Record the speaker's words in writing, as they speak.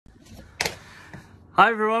Hi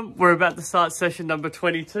everyone, we're about to start session number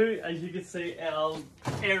 22. As you can see, our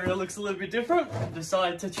area looks a little bit different.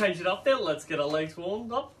 Decided to change it up there. Let's get our legs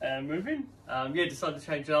warmed up and moving. Decided to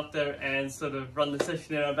change it up there and sort of run the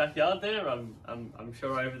session in our backyard there. I'm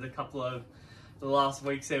sure over the last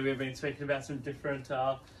weeks there we've been speaking about some different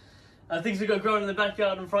things we've got growing in the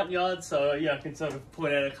backyard and front yard. So yeah, I can sort of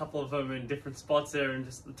point out a couple of them in different spots there, and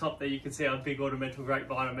just at the top there you can see our big ornamental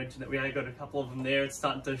grapevine. I mentioned that we had got a couple of them there. It's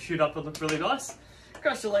starting to shoot up and look really nice.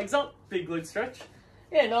 Crush your legs up, big glute stretch.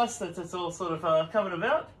 Yeah, nice, that's all sort of coming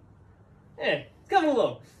about. Yeah, coming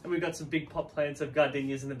along. And we've got some big pot plants of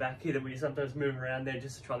gardenias in the back here that we sometimes move around there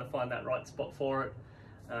just to try to find that right spot for it.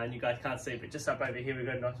 And you guys can't see, but just up over here we've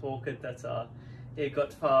got a nice orchid that's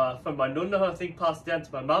got from my nonna, I think, passed down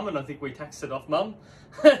to my mum, and I think we taxed it off mum.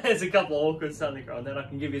 There's a couple of orchids starting to grow on that. I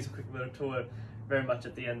can give you a quick little tour very much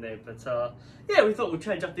at the end there. But yeah, we thought we'd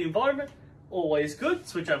change up the environment. Always good,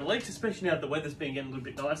 switch over legs, especially now the weather's been getting a little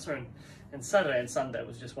bit nicer, and Saturday and Sunday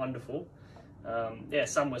was just wonderful. Yeah,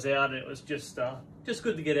 sun was out, and it was just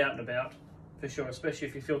good to get out and about, for sure, especially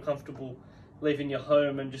if you feel comfortable leaving your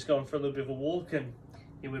home and just going for a little bit of a walk. And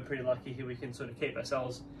yeah, we're pretty lucky here, we can sort of keep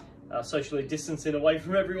ourselves socially distancing away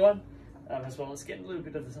from everyone, as well as getting a little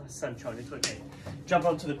bit of the sunshine into it. Jump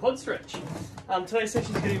onto the quad stretch. Today's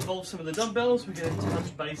session is going to involve some of the dumbbells. We're going to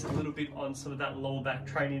touch base a little bit on some of that lower back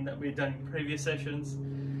training that we've done in previous sessions.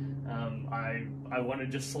 I want to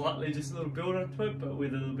just a little build onto it, but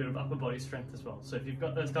with a little bit of upper body strength as well. So if you've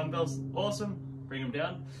got those dumbbells, awesome, bring them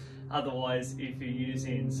down. Otherwise, if you're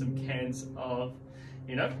using some cans of,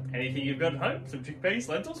 you know, anything you've got at home, some chickpeas,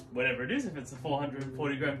 lentils, whatever it is, if it's a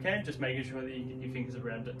 440 gram can, just making sure that you get your fingers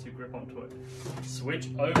around it to grip onto it. Switch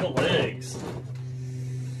over legs.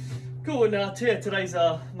 Cool, and today's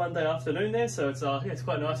Monday afternoon there, so it's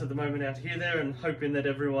quite nice at the moment out here there, and hoping that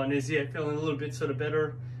everyone is feeling a little bit sort of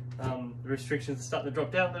better. The restrictions are starting to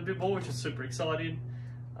drop down a little bit more, which is super exciting.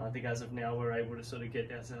 I think as of now we're able to sort of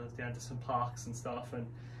get ourselves down to some parks and stuff and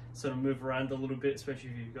sort of move around a little bit, especially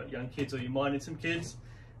if you've got young kids or you're minding some kids.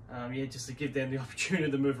 Yeah, just to give them the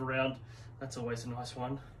opportunity to move around. That's always a nice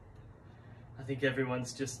one. I think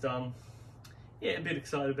everyone's just a bit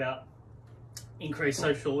excited about increased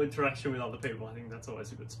social interaction with other people. I think that's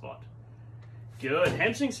always a good spot. Good,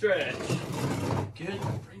 hamstring stretch. Good,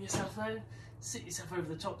 bring yourself over, sit yourself over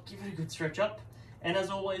the top, give it a good stretch up. And as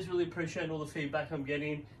always, really appreciate all the feedback I'm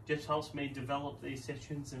getting. Just helps me develop these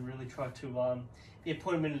sessions and really try to point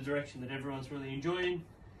them in a direction that everyone's really enjoying.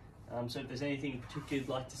 So if there's anything in particular you'd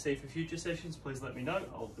like to see for future sessions, please let me know.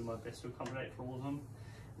 I'll do my best to accommodate for all of them.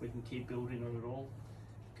 We can keep building on it all.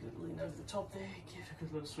 Good, lean over the top there, give it a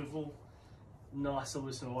good little swivel. Nice,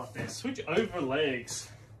 loosen all up there. Switch over legs.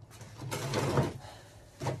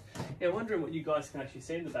 Yeah, wondering what you guys can actually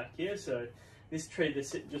see in the back here. So this tree that's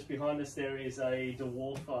sitting just behind us there is a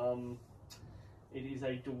dwarf, it is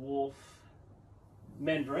a dwarf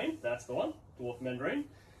mandarin, that's the one, dwarf mandarin.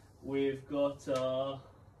 We've got, is that a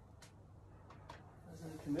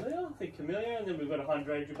camellia? I think camellia, and then we've got a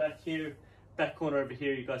hydrangea back here. Back corner over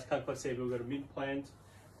here, you guys can't quite see, but we've got a mint plant.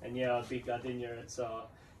 And yeah, a big gardenia, it's a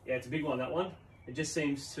big one, that one. It just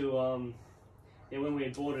seems to, when we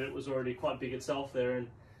had bought it, it was already quite big itself there, and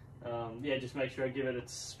just make sure I give it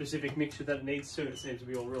its specific mixture that it needs to. It seems to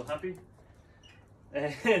be all real happy.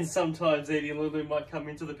 And sometimes eating a little bit might come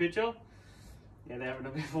into the picture. Yeah, they're having a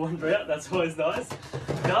bit of a wander out, that's always nice.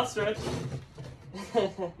 Calf stretch.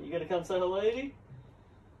 You gonna come say hello, Edie?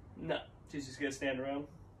 No, she's just gonna stand around.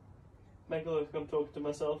 Make a look, I'm talking to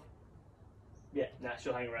myself. Yeah, nah,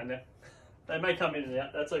 she'll hang around there. They may come in and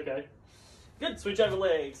out, that's okay. Good, switch over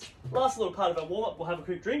legs. Last little part of our warm-up, we'll have a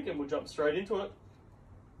quick drink and we'll jump straight into it.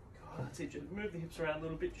 God, that's it, just move the hips around a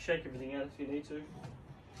little bit, shake everything out if you need to.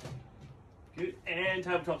 Good, and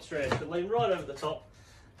tabletop stretch, but lean right over the top.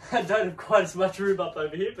 I don't have quite as much room up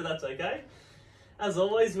over here, but that's okay. As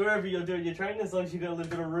always, wherever you're doing your training, as long as you've got a little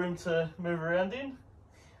bit of room to move around in,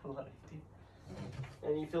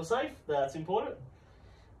 and you feel safe, that's important.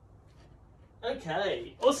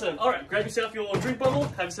 Okay, awesome. All right, grab yourself your drink bottle,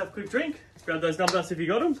 have yourself a quick drink, grab those dumbbells if you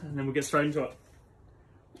got them, and then we'll get straight into it.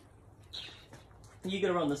 You're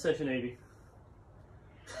gonna run the session, Evie.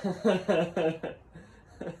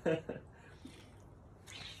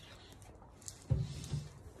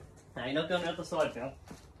 Now, you're not going out the side now.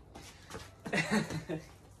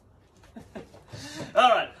 All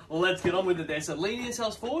right, well, let's get on with it there. So leaning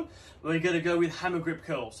yourselves forward, we're going to go with hammer grip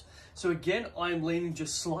curls. So again, I'm leaning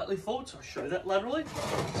just slightly forward, so I'll show that laterally.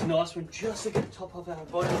 It's a nice one just to get the top of our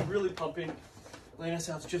body really pumping. Lean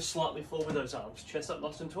ourselves just slightly forward with those arms. Chest up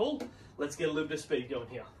nice and tall. Let's get a little bit of speed going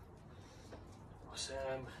here.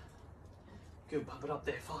 Awesome. Good, pump it up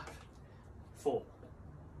there. 5, 4,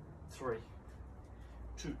 3,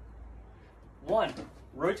 2, 1.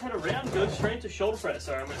 Rotate around, go straight into shoulder press.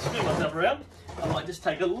 Sorry, I'm going to spin myself around. I might just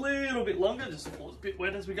take a little bit longer, just to it's a bit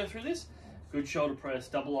wet as we go through this. Good shoulder press,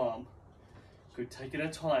 double arm. Good, take it at a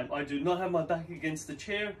time. I do not have my back against the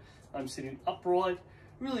chair. I'm sitting upright,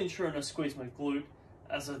 really ensuring I squeeze my glute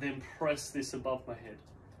as I then press this above my head.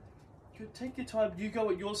 Good, take your time. You go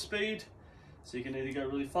at your speed. So you can either go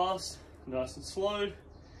really fast, nice and slow,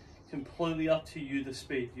 completely up to you the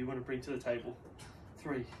speed you want to bring to the table.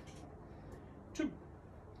 3, 2,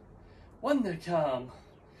 1, they're calm.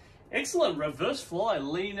 Excellent, reverse fly,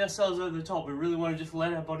 lean ourselves over the top. We really want to just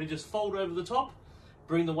let our body just fold over the top,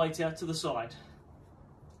 bring the weights out to the side.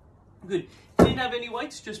 Good, if you didn't have any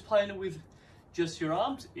weights, just playing it with just your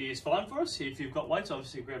arms is fine for us. If you've got weights,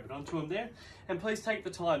 obviously grab it onto them there. And please take the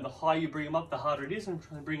time, the higher you bring them up, the harder it is. I'm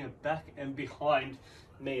trying to bring it back and behind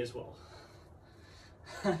me as well.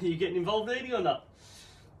 You getting involved, Edie, or not?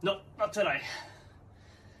 Nope, not today.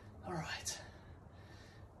 All right.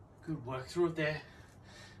 Good work through it there.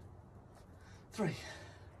 3,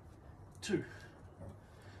 2,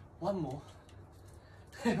 1 more.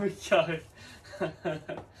 There we go.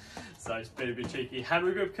 So it's been a bit cheeky.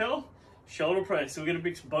 Hammer grip curl, shoulder press. So we're going to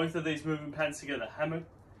mix both of these movement patterns together. Hammer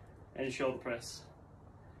and shoulder press.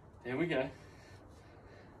 There we go.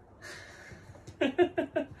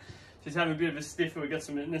 She's having a bit of a stiff. We've got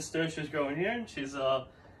some nasturtiums growing here, and she's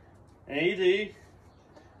ED.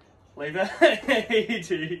 Leave her.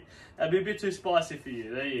 ED. That'd be a bit too spicy for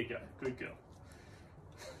you. There you go. Good girl.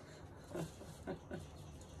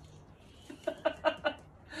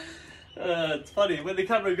 It's funny, when the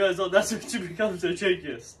camera goes on, that's when she becomes the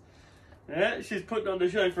cheekiest. Yeah, she's putting on the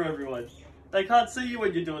show for everyone. They can't see you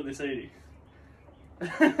when you're doing this, Edie.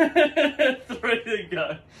 3 to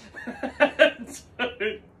go.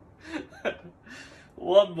 2.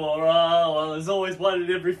 1 more. Oh, well, there's always one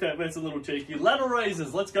in every fat man's a little cheeky. Lateral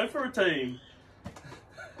raises. Let's go for a team.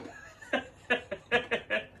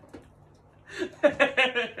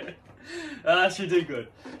 She did good.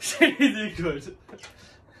 She did good.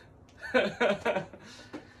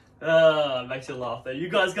 Makes you laugh there. You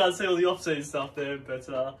guys can't see all the off-scene stuff there,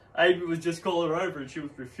 but Amy was just calling her over and she was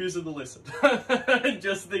refusing to listen.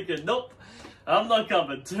 Just thinking, nope, I'm not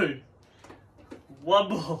coming. 2, 1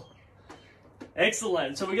 more.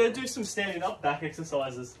 Excellent. So we're going to do some standing up back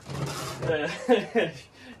exercises.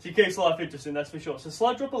 She keeps life interesting, that's for sure. So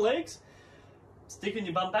slight drop of legs, sticking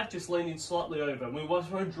your bum back, just leaning slightly over. And we want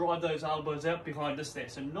to drive those elbows out behind us there.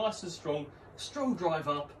 So nice and strong drive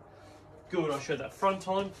up. Good, I'll show that front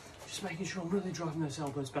on. Just making sure I'm really driving those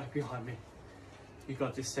elbows back behind me. You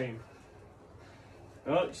got this, team.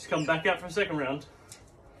 Oh, just come back out for a second round.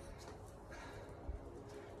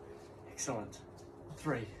 Excellent.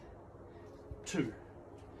 3, 2,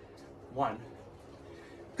 1.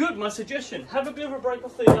 Good, my suggestion, have a bit of a break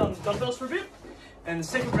off the dumbbells for a bit. And the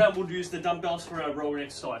second round, we'll use the dumbbells for our rolling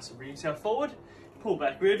exercise. So bring yourself forward, pull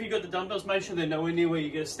back. Wherever you got the dumbbells, make sure they're nowhere near where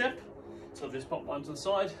you get a step. So just pop one to the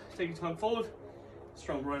side, take your time forward,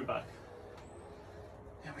 strong row back.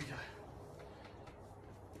 There we go.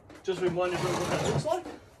 Just remind everyone what that looks like.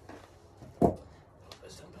 Put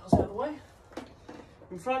those dumbbells out of the way.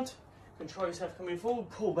 In front, control yourself coming forward,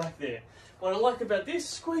 pull back there. What I like about this,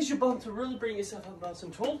 squeeze your bum to really bring yourself up nice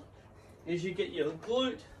and tall, is you get your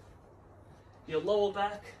glute, your lower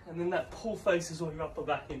back, and then that pull faces all your upper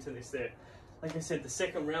back into this there. Like I said, the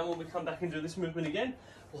second round when we come back and do this movement again,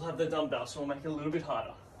 we'll have the dumbbell, so we'll make it a little bit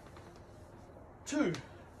harder. 2,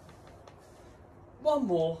 1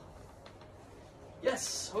 more.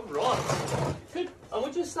 Yes, all right. Good. I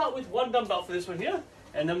want you to start with 1 dumbbell for this one here,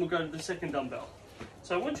 and then we'll go to the second dumbbell.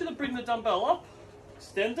 So I want you to bring the dumbbell up,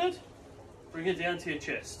 extend it, bring it down to your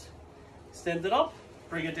chest. Extend it up,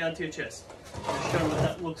 bring it down to your chest. I'll show you what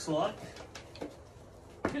that looks like.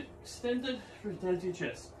 Good. Extend it, bring it down to your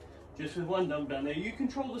chest. Just with 1 dumbbell. Now you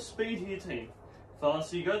control the speed here, team.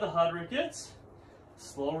 Faster you go, the harder it gets.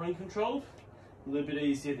 Slower and controlled, a little bit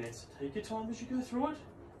easier there. So take your time as you go through it.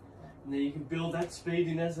 And then you can build that speed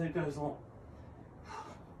in as it goes on.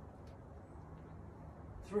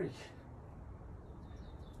 3,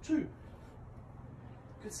 2.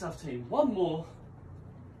 Good stuff, team. 1 more.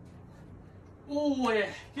 Oh yeah,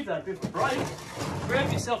 give that a bit of a break.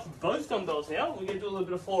 Grab yourself both dumbbells now. We're going to do a little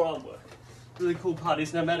bit of forearm work. Really cool part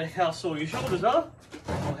is no matter how sore your shoulders are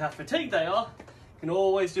or how fatigued they are, you can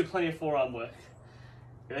always do plenty of forearm work.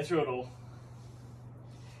 Go through it all.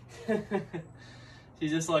 She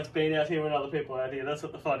just likes being out here when other people are out here. That's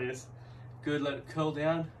what the fun is. Good, let it curl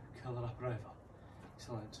down, curl it up and over.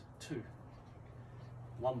 Excellent. 2,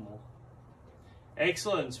 1 more.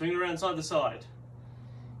 Excellent. Swing around side to side.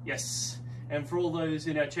 Yes. And for all those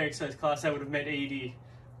in our chair exercise class, that would have met Edie,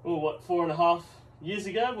 oh, what, 4.5 years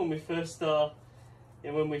ago when we first brought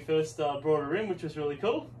her in, which was really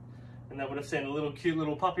cool. And that would have seen a little cute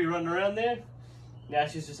little puppy running around there. Now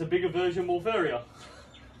she's just a bigger version, more furrier.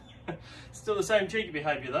 Still the same cheeky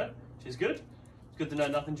behaviour though, which is good. It's good to know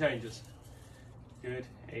nothing changes. Good,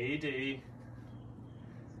 Edie.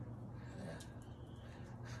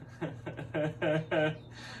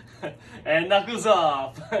 And knuckles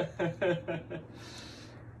off.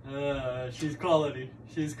 She's quality.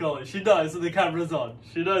 She's quality. She knows that the camera's on.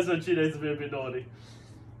 She knows when she needs to be a bit naughty.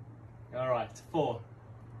 Alright, 4,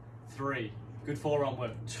 3. Good forearm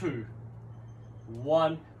work. 2,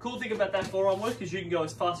 1. Cool thing about that forearm work is you can go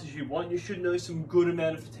as fast as you want. You should notice some good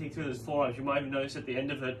amount of fatigue through those forearms. You might even notice at the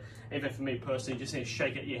end of it, even for me personally, you just need to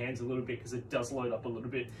shake out your hands a little bit because it does load up a little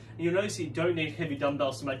bit. And you'll notice you don't need heavy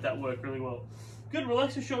dumbbells to make that work really well. Good,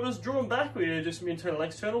 relax your shoulders, draw them back. We're just internal,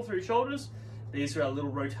 external through your shoulders. These are our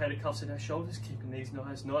little rotator cuffs in our shoulders, keeping these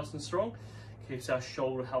nice and strong. Keeps our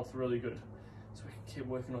shoulder health really good. So we can keep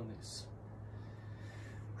working on this.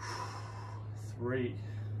 3,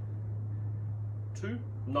 2.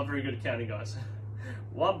 I'm not very good at counting, guys.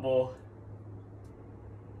 1 more.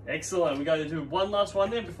 Excellent. We're going to do one last one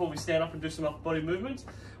there before we stand up and do some upper body movements.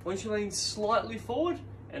 Once you lean slightly forward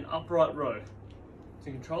and upright row.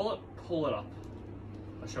 To control it, pull it up.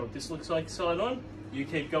 I'll show what this looks like side on. You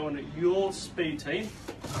keep going at your speed, team.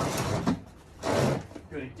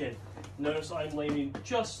 Good again. Notice I'm leaning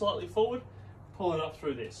just slightly forward, pulling up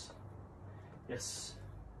through this. Yes.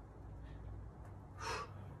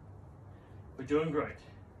 We're doing great.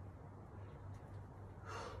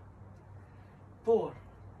 4,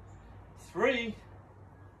 3,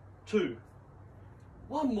 2,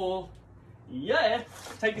 1 more. Yeah.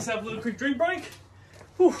 Take yourself a little quick drink break.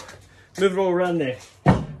 Whew. Move it all around there.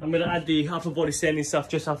 I'm going to add the upper body standing stuff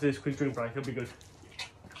just after this quick drink break. It'll be good.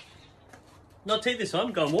 Not tea this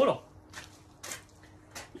time, going water.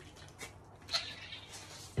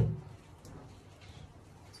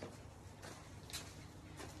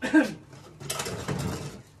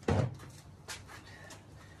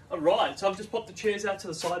 Alright, so I've just popped the chairs out to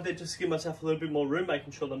the side there just to give myself a little bit more room,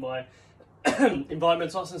 making sure that my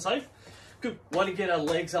environment's nice and safe. Good. Want to get our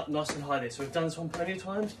legs up nice and high there. So we've done this one plenty of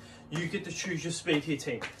times. You get to choose your speed here,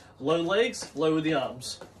 team. Low legs, lower the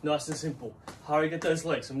arms. Nice and simple. Harder get those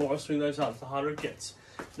legs. The more I swing those arms, the harder it gets.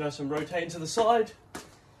 Nice and rotating to the side.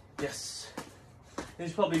 Yes. This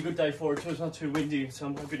is probably a good day for it too. It's not too windy, so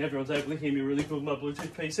I'm hoping everyone's able to hear me really good with my Bluetooth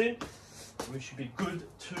PC. We should be good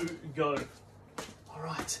to go. All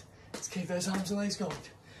right. Let's keep those arms and legs going.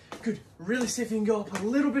 Good. Really see if you can go up a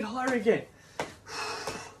little bit higher again.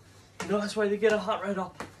 Nice way to get our heart rate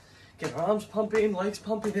up. Get our arms pumping, legs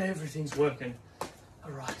pumping, everything's working.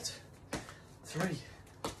 All right. 3,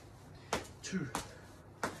 2,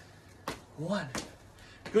 1.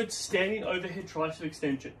 Good standing overhead tricep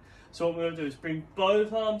extension. So what we're going to do is bring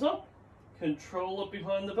both arms up, control it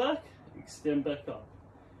behind the back, extend back up.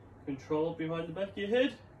 Control it behind the back of your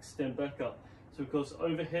head, extend back up. So of course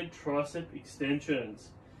overhead tricep extensions.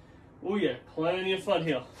 Oh yeah, plenty of fun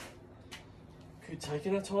here. Good,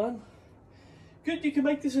 taking our time. Good, you can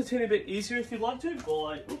make this a teeny bit easier if you'd like to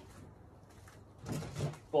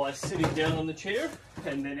by sitting down on the chair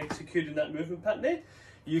and then executing that movement pattern there.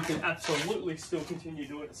 You can absolutely still continue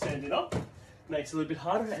doing it standing up. Makes it a little bit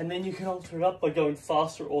harder, and then you can alter it up by going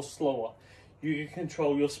faster or slower. You can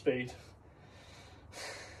control your speed.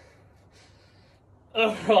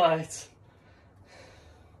 All right.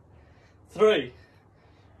 3,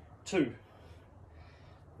 2,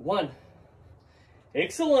 1.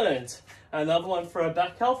 Excellent. Another one for our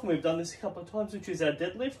back health, and we've done this a couple of times, which is our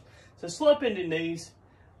deadlift. So slight bend in knees,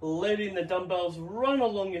 letting the dumbbells run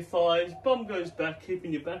along your thighs, bum goes back,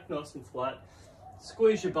 keeping your back nice and flat.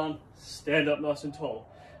 Squeeze your bum, stand up nice and tall.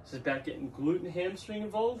 This is about getting glute and hamstring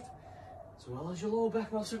involved, as well as your lower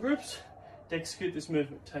back muscle groups, to execute this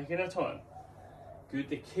movement, taking our time. Good,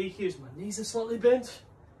 the key here is my knees are slightly bent.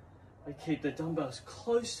 I keep the dumbbells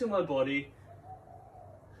close to my body.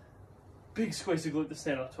 Big squeeze the glute to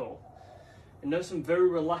stand up tall. And notice I'm very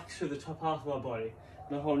relaxed through the top half of my body.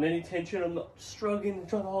 I'm not holding any tension, I'm not struggling to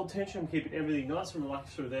try to hold tension, I'm keeping everything nice and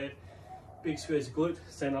relaxed through there. Big squeeze the glute,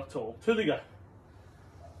 stand up tall. 2 to go.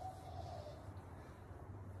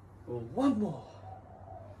 Well, 1 more.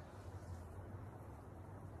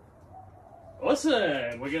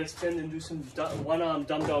 Awesome. We're going to spin and do some one-arm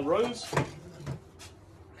dumbbell rows.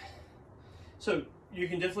 So you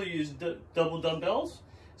can definitely use double dumbbells.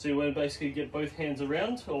 So you want to basically get both hands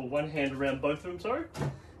around, or one hand around both of them, sorry.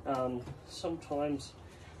 Sometimes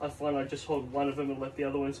I find I just hold one of them and let the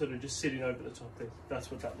other one sort of just sitting over the top there. That's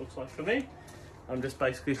what that looks like for me. I'm just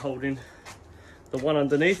basically holding the one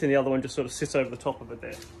underneath and the other one just sort of sits over the top of it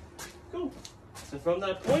there. Cool. So from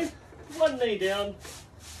that point, one knee down,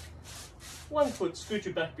 1 foot, scooch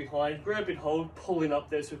it back behind, grab it, hold, pulling up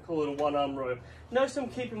there, so we call it a one arm row. Notice I'm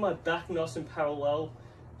keeping my back nice and parallel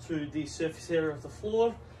to the surface area of the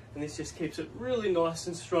floor, and this just keeps it really nice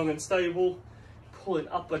and strong and stable. Pulling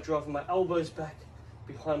up by driving my elbows back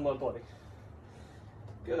behind my body.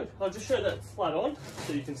 Good. I'll just show that flat on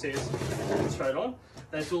so you can see it's straight on.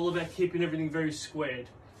 That's all about keeping everything very squared.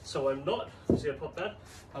 So I'm not, see I pop that,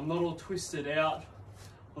 I'm not all twisted out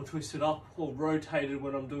or twisted up or rotated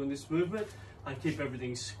when I'm doing this movement. I keep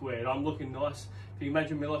everything squared. I'm looking nice. If you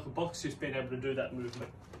imagine me like a box, just being able to do that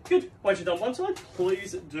movement. Good. Once you've done one side,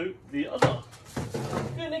 please do the other.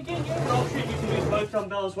 And again, you have an option. You can use both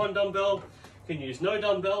dumbbells, one dumbbell. You can use no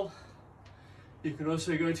dumbbell. You can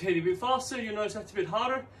also go a teeny bit faster. You'll notice that's a bit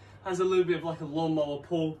harder. Has a little bit of like a lawnmower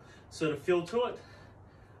pull sort of feel to it.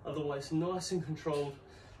 Otherwise, nice and controlled.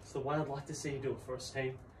 It's the way I'd like to see you do it for us,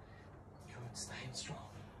 team. Good, staying strong.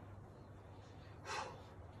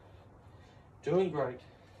 Doing great.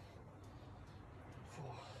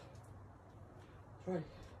 4, 3,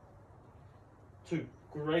 2.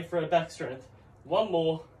 Great for our back strength. One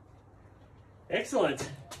more. Excellent.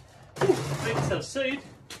 Next, have a seat.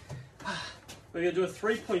 We're going to do a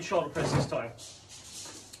 3-point shoulder press this time.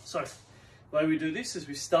 So, the way we do this is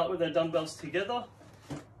we start with our dumbbells together.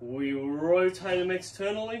 We rotate them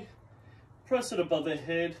externally, press it above their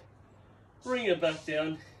head, bring it back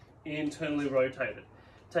down, internally rotate it.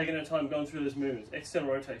 Taking our time going through those movements.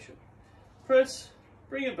 External rotation. Press,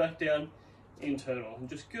 bring it back down, internal. And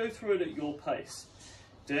just go through it at your pace.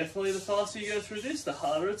 Definitely the faster you go through this, the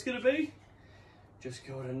harder it's going to be. Just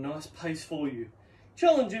go at a nice pace for you.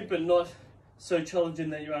 Challenging, but not so challenging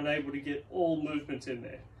that you're unable to get all movements in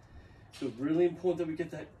there. So really important that we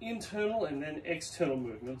get that internal and then external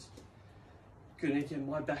movements. Good, again,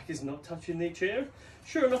 my back is not touching the chair.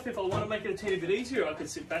 Sure enough, if I want to make it a teeny bit easier, I could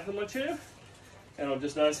sit back on my chair. And I'll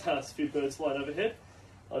just notice how there's a few birds flying overhead.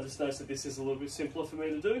 I'll just notice that this is a little bit simpler for me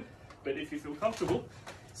to do. But if you feel comfortable,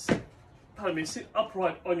 sit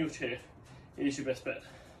upright on your chair. It is your best bet.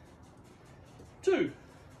 2.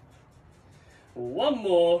 1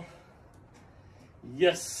 more.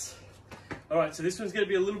 Yes. All right, so this one's going to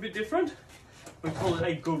be a little bit different. We call it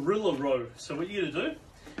a gorilla row. So what you're going to do,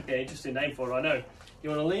 yeah, interesting name for it, I know. You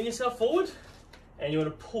want to lean yourself forward and you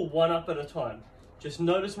want to pull one up at a time. Just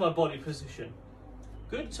notice my body position.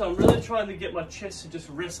 Good, so I'm really trying to get my chest to just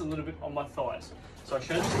rest a little bit on my thighs. So I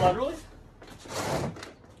show this laterally.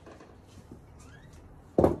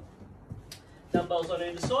 Dumbbells on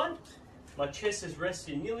either side. My chest is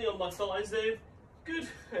resting nearly on my thighs there. Good,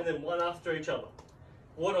 and then one after each other.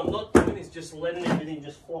 What I'm not doing is just letting everything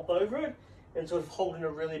just flop over it and sort of holding a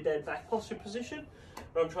really bad back posture position.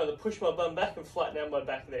 But I'm trying to push my bum back and flatten out my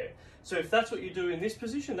back there. So if that's what you do in this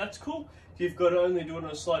position, that's cool. If you've got to only do it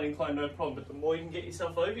on a slight incline, no problem. But the more you can get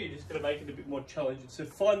yourself over, you're just going to make it a bit more challenging. So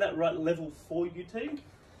find that right level for you, team.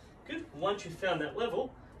 Good. Once you've found that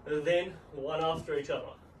level, then one after each other.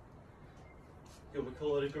 Good, we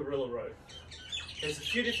call it a gorilla row. There's a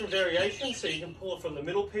few different variations, so you can pull it from the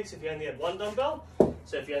middle piece if you only have one dumbbell.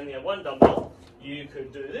 So if you only have one dumbbell, you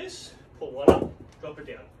could do this, pull one up, drop it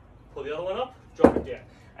down. Pull the other one up, drop it down.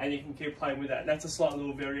 And you can keep playing with that. And that's a slight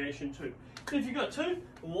little variation too. If you've got 2,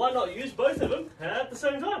 why not use both of them at the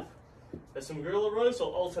same time? There's some gorilla rows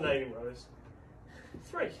or alternating rows.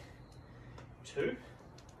 3, 2,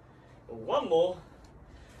 1 more.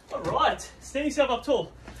 All right, stand yourself up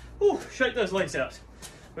tall. Ooh, shake those legs out.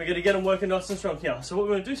 We're going to get them working nice and strong here. So what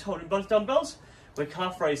we're going to do is holding both dumbbells, we're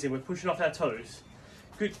calf raising, we're pushing off our toes.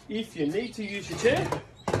 Good. If you need to use your chair,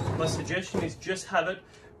 my suggestion is just have it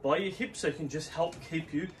by your hips so it can just help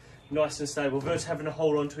keep you nice and stable versus having to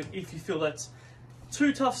hold on to it. If you feel that's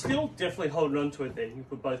too tough still, definitely hold on to it there. You can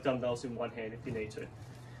put both dumbbells in one hand if you need to.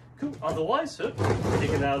 Cool. Otherwise, so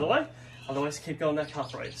take it out of the way. Otherwise, keep going that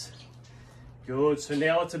calf raise. Good. So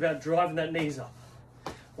now it's about driving that knees up,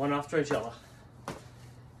 one after each other.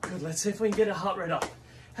 Good, let's see if we can get our heart rate up.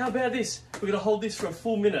 How about this? We're going to hold this for a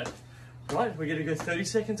full minute. Right, we're going to go 30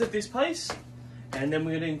 seconds at this pace, and then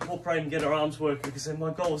we're going to incorporate and get our arms working, because then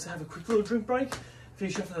my goal is to have a quick little drink break,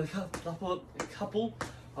 finish off with a couple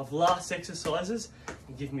of last exercises,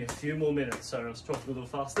 and give me a few more minutes. Sorry, I was talking a little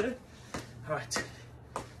fast there. All right,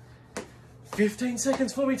 15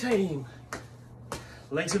 seconds for me, team.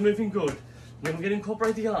 Legs are moving good. Then we're going to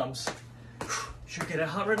incorporate the arms. Should get our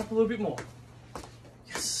heart rate up a little bit more.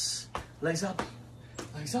 Legs up,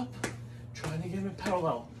 trying to get them in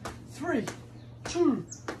parallel. 3, 2,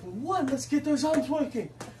 1. Let's get those arms working.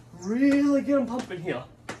 Really get them pumping here.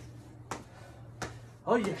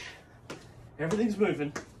 Oh yeah, everything's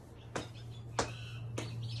moving.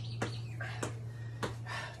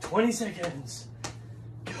 20 seconds.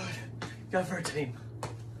 Good. Go for a team.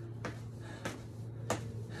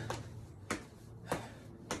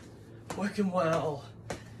 Working well.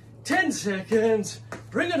 10 seconds.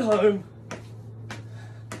 Bring it home.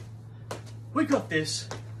 We got this.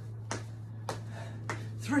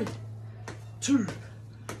 3, 2,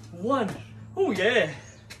 1. Oh yeah.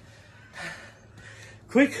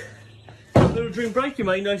 Quick little drink break. You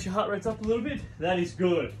may notice your heart rate's up a little bit. That is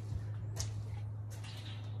good.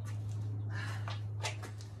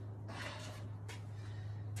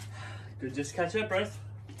 Good, just catch that breath.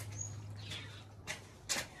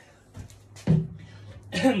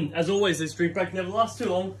 As always, this drink break never lasts too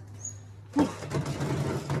long.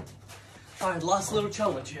 Alright, last little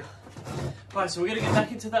challenge here. Alright, so we're going to get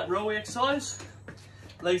back into that row exercise.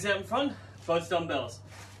 Legs out in front, both dumbbells.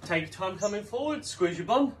 Take your time coming forward, squeeze your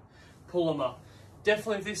bum, pull them up.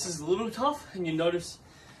 Definitely if this is a little tough and you notice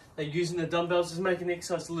that using the dumbbells is making the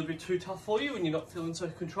exercise a little bit too tough for you and you're not feeling so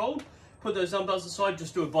controlled, put those dumbbells aside,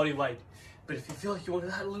 just do a body weight. But if you feel like you want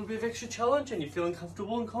to add a little bit of extra challenge and you're feeling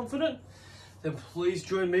comfortable and confident, then please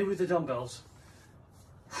join me with the dumbbells.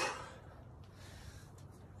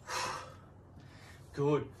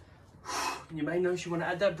 Good. And you may notice you want to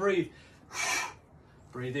add that breathe.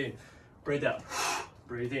 Breathe in, breathe out,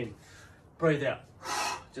 breathe in, breathe out.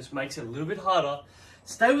 Just makes it a little bit harder.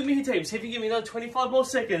 Stay with me here, team. See if you give me another 25 more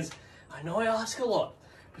seconds. I know I ask a lot,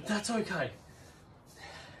 but that's okay.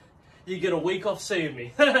 You get a week off seeing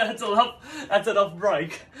me. That's enough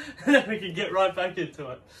break. Then we can get right back into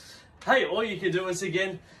it. Hey, all you can do is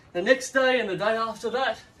again, the next day and the day after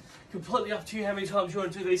that, completely up to you how many times you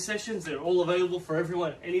want to do these sessions. They're all available for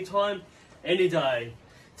everyone, anytime, any day.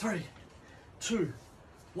 3, 2,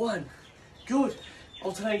 1. Good.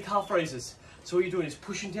 Alternating calf raises. So what you're doing is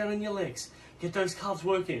pushing down on your legs. Get those calves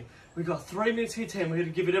working. We've got 3 minutes here, 10. We're going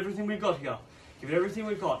to give it everything we've got here. Give it everything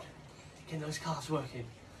we've got. Get those calves working.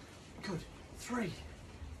 Good. 3,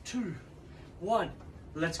 2, 1.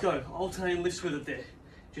 Let's go. Alternating lifts with it there.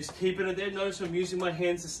 Just keeping it there. Notice I'm using my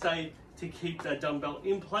hands to keep that dumbbell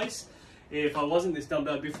in place. If I wasn't, this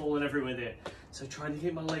dumbbell would be falling everywhere there. So trying to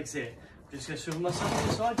keep my legs there. I'm just going to swivel myself to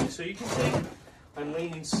the side just so you can see. I'm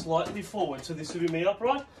leaning slightly forward. So this will be me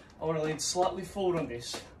upright. I want to lean slightly forward on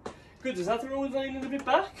this. Good. There's nothing wrong with leaning a bit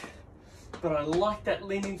back. But I like that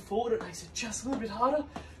leaning forward. It makes it just a little bit harder.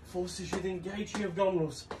 Forces you to engage your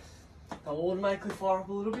abdominals. They'll automatically fire up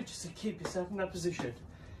a little bit just to keep yourself in that position.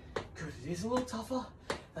 Good. It is a little tougher.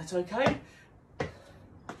 That's okay.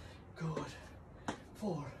 Good.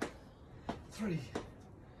 4, 3,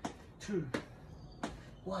 2,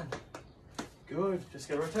 1. Good. Just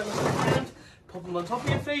gonna rotate myself around. Pop them on top of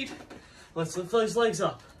your feet. Let's lift those legs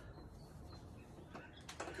up.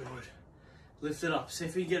 Good. Lift it up. See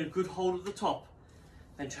if you can get a good hold at the top.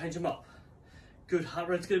 Then change them up. Good. Heart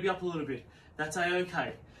rate's gonna be up a little bit. That's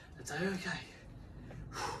a-okay. That's a-okay.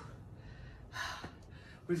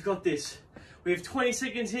 We've got this. We have 20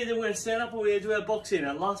 seconds here, then we're going to stand up and we're going to do our box in.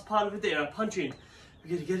 Our last part of it there, our punch in. We're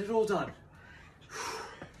going to get it all done.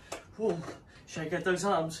 Whoa. Shake out those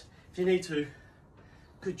arms if you need to.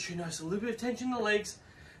 Good, you notice a little bit of tension in the legs.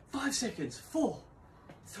 5 seconds. 4,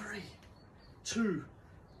 3, 2,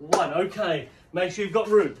 1. Okay, make sure you've got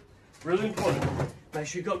room. Really important. Make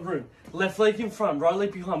sure you've got room. Left leg in front, right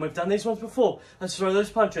leg behind. We've done these ones before. Let's throw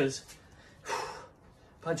those punches.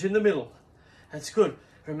 Punch in the middle. That's good.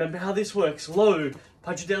 Remember how this works. Low,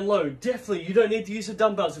 punch it down low. Definitely, you don't need to use the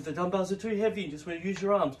dumbbells. If the dumbbells are too heavy, you just want to use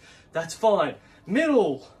your arms. That's fine.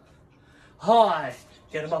 Middle, high.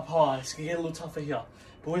 Get them up high. It's going to get a little tougher here.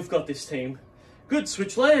 But we've got this, team. Good,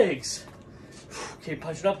 switch legs. Keep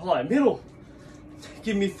punching up high. Middle.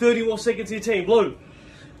 Give me 30 more seconds here, team. Low.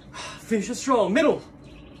 Finish it strong. Middle.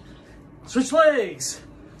 Switch legs.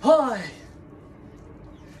 High.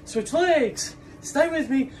 Switch legs. Stay with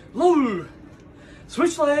me. Low.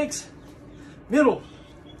 Switch legs, middle,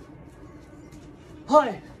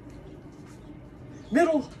 high,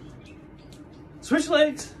 middle, switch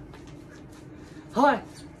legs, high,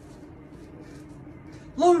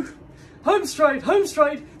 low, home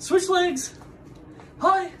straight, switch legs,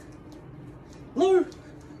 high, low,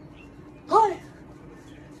 high,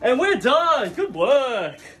 and we're done. Good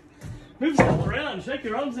work. Move yourself around, shake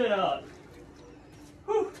your arms out.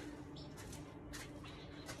 Whew.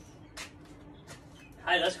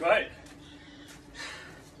 Hey, that's great.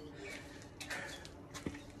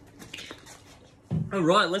 All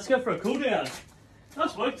right, let's go for a cool down.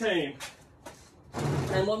 Nice work, team.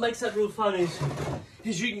 And what makes that real fun is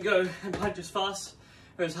is you can go and punch as fast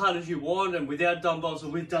or as hard as you want, and without dumbbells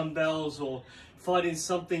or with dumbbells, or finding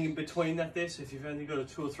something in between that there. So if you've only got a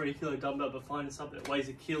 2 or 3 kilo dumbbell but finding something that weighs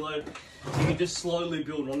a kilo, you can just slowly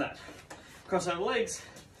build on that. Crossover legs,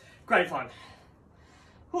 great fun.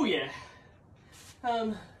 Oh yeah.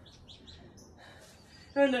 I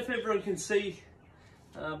don't know if everyone can see.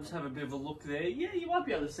 Just have a bit of a look there. Yeah, you might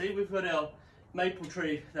be able to see. We've got our maple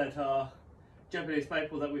tree, that Japanese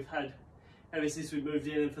maple that we've had ever since we moved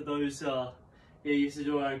in. And for those, used to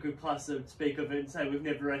do a good plus to speak of it and say we've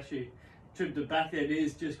never actually trimmed it back there. It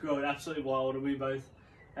is just growing absolutely wild, and we both,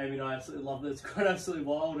 Amy and I, absolutely love it. It's grown absolutely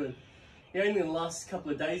wild, and only in the last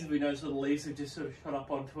couple of days we noticed the leaves have just sort of shot up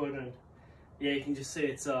onto it, and yeah, you can just see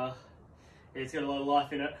it's got a lot of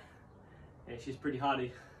life in it. Yeah, she's pretty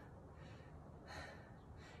hardy.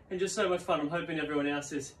 And just so much fun. I'm hoping everyone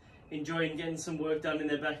else is enjoying getting some work done in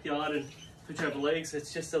their backyard and switch over legs.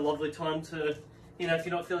 It's just a lovely time to, you know, if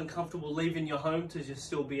you're not feeling comfortable leaving your home, to just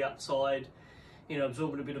still be outside, you know,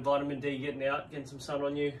 absorbing a bit of vitamin D, getting out, getting some sun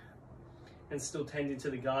on you, and still tending to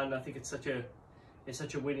the garden. I think it's such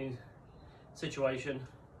a winning situation.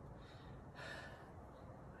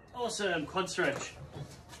 Awesome quad stretch.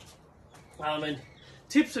 And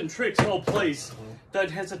tips and tricks, oh please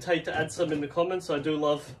don't hesitate to add some in the comments. I do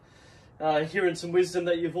love hearing some wisdom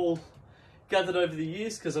that you've all gathered over the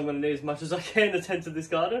years, because I'm going to need as much as I can to tend to this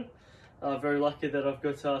garden. Very lucky that I've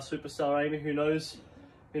got superstar Amy who knows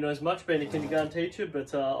much, being a kindergarten teacher,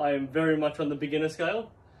 but I am very much on the beginner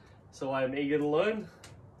scale, so I am eager to learn.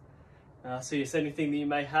 So yes, anything that you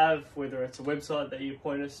may have, whether it's a website that you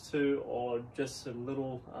point us to or just some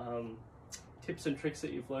little tips and tricks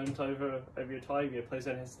that you've learned over your time, yeah, please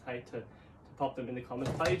don't hesitate to pop them in the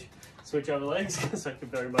comments page. Switch over legs, because I can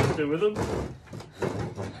very much do with them.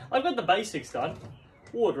 I've got the basics done.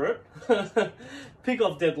 Water it, pick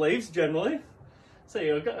off dead leaves generally, so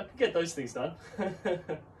yeah, I can get those things done.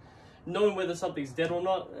 Knowing whether something's dead or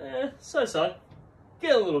not, so.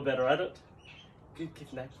 Get a little better at it. Give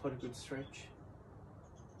that quite a good stretch.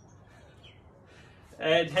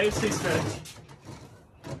 And hamstring stretch.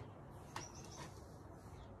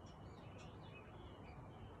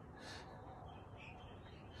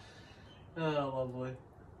 Oh, lovely.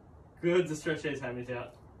 Good to stretch those hammies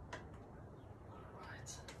out.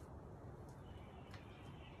 Right.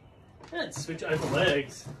 Let's switch over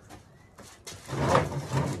legs.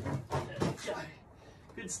 There we go.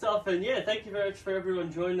 Good stuff, and yeah, thank you very much for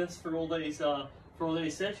everyone joining us for all these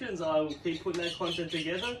sessions. I will keep putting that content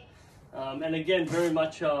together, and again, very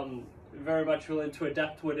much willing to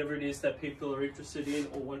adapt to whatever it is that people are interested in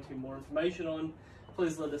or wanting more information on.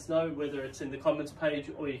 Please let us know, whether it's in the comments page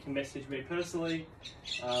or you can message me personally.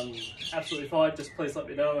 Absolutely fine, just please let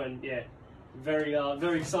me know, and yeah, very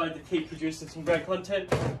excited to keep producing some great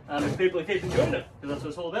content, and people are keep enjoying it, because that's what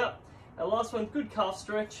it's all about. Our last one, good calf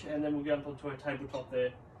stretch, and then we'll jump onto our tabletop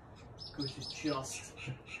there. Good to just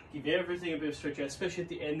give everything a bit of stretch out, especially at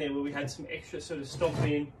the end there where we had some extra sort of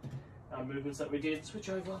stomping movements that we did. Switch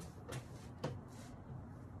over.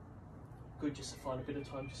 Good just to find a bit of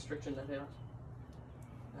time just stretching that out.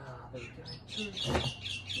 There we go.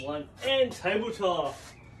 2, 1, and tabletop.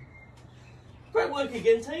 Great work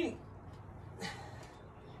again, team.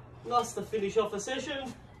 Nice to finish off a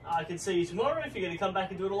session. I can see you tomorrow if you're going to come back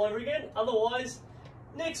and do it all over again. Otherwise,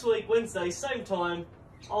 next week, Wednesday, same time,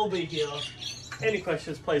 I'll be here. Any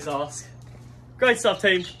questions, please ask. Great stuff,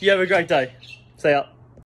 team. You have a great day. See ya.